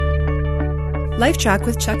LifeTrac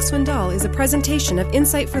with Chuck Swindoll is a presentation of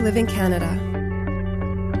Insight for Living Canada.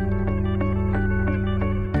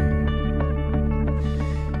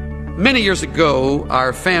 Many years ago,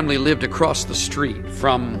 our family lived across the street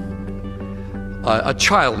from a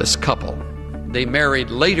childless couple. They married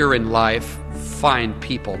later in life, fine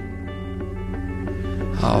people.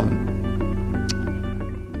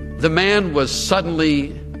 The man was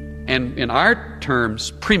suddenly, and in our terms,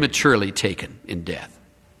 prematurely taken in death.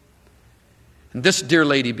 And this dear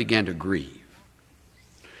lady began to grieve.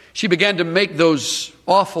 She began to make those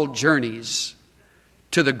awful journeys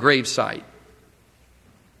to the gravesite.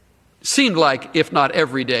 Seemed like, if not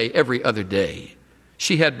every day, every other day.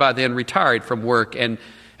 She had by then retired from work and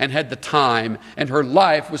had the time, and her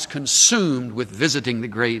life was consumed with visiting the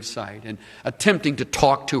gravesite and attempting to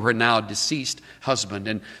talk to her now deceased husband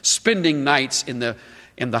and spending nights in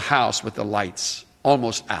the house with the lights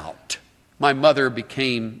almost out. My mother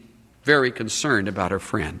became very concerned about her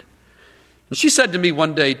friend. And she said to me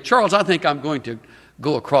one day, "Charles, I think I'm going to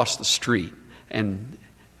go across the street and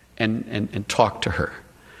talk to her."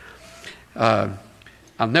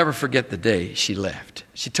 I'll never forget the day she left.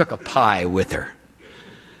 She took a pie with her,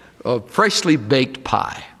 a freshly baked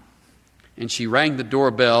pie. And she rang the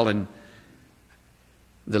doorbell, and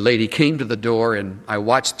the lady came to the door, and I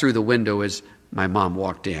watched through the window as my mom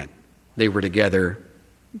walked in. They were together,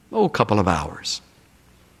 a couple of hours.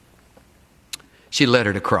 She led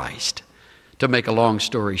her to Christ. To make a long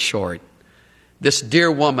story short, this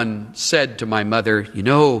dear woman said to my mother, "You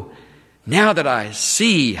know, now that I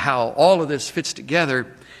see how all of this fits together,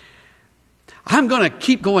 I'm going to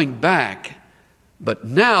keep going back, but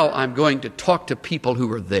now I'm going to talk to people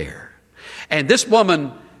who are there." And this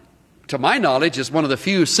woman, to my knowledge, is one of the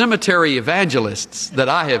few cemetery evangelists that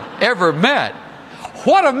I have ever met.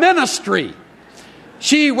 What a ministry!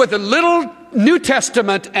 She, with a little New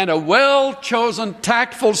Testament and a well-chosen,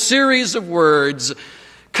 tactful series of words,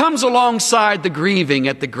 comes alongside the grieving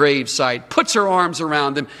at the gravesite, puts her arms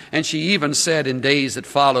around them, and she even said in days that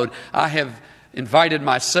followed, "I have invited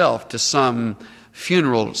myself to some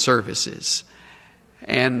funeral services.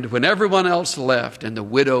 And when everyone else left and the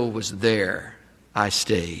widow was there, I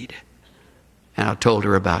stayed." And I told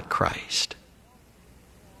her about Christ.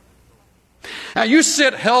 Now you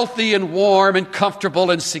sit healthy and warm and comfortable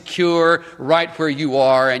and secure right where you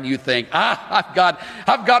are, and you think, I've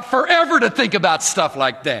got forever to think about stuff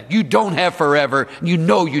like that. You don't have forever. You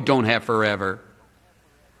know you don't have forever.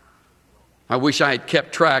 I wish I had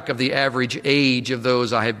kept track of the average age of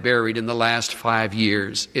those I have buried in the last 5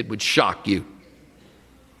 years. It would shock you.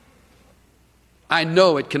 I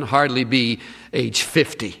know it can hardly be age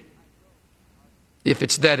 50. If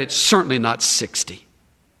it's that, it's certainly not 60.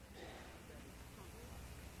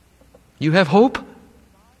 You have hope?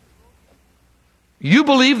 You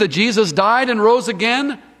believe that Jesus died and rose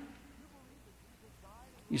again?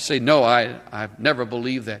 You say, "No, I've never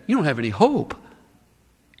believed that." You don't have any hope.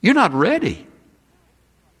 You're not ready.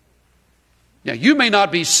 Now, you may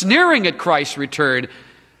not be sneering at Christ's return,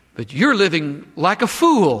 but you're living like a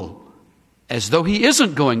fool, as though He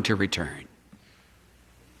isn't going to return.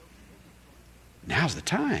 Now's the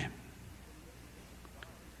time.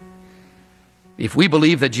 If we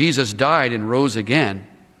believe that Jesus died and rose again,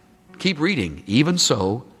 keep reading. Even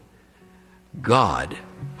so, God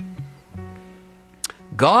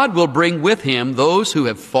will bring with Him those who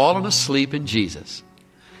have fallen asleep in Jesus.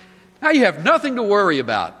 Now you have nothing to worry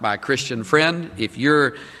about, my Christian friend, if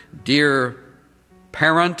your dear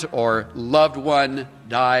parent or loved one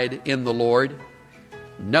died in the Lord.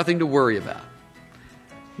 Nothing to worry about.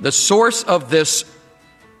 The source of this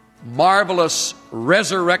marvelous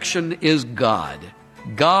resurrection is God.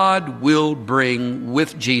 God will bring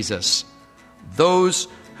with Jesus those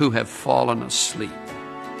who have fallen asleep.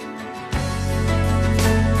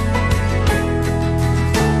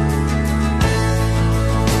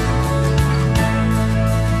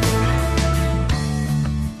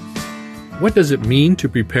 What does it mean to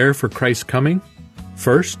prepare for Christ's coming?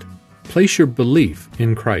 First, place your belief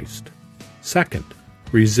in Christ. Second,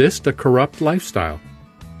 resist a corrupt lifestyle.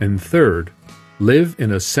 And third, live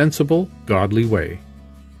in a sensible, godly way.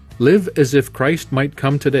 Live as if Christ might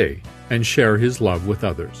come today and share His love with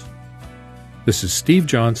others. This is Steve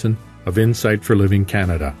Johnson of Insight for Living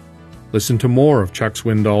Canada. Listen to more of Chuck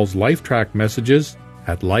Swindoll's LifeTrac messages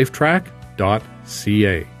at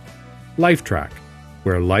lifetrac.ca. LifeTrac,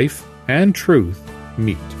 where life and truth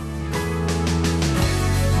meet.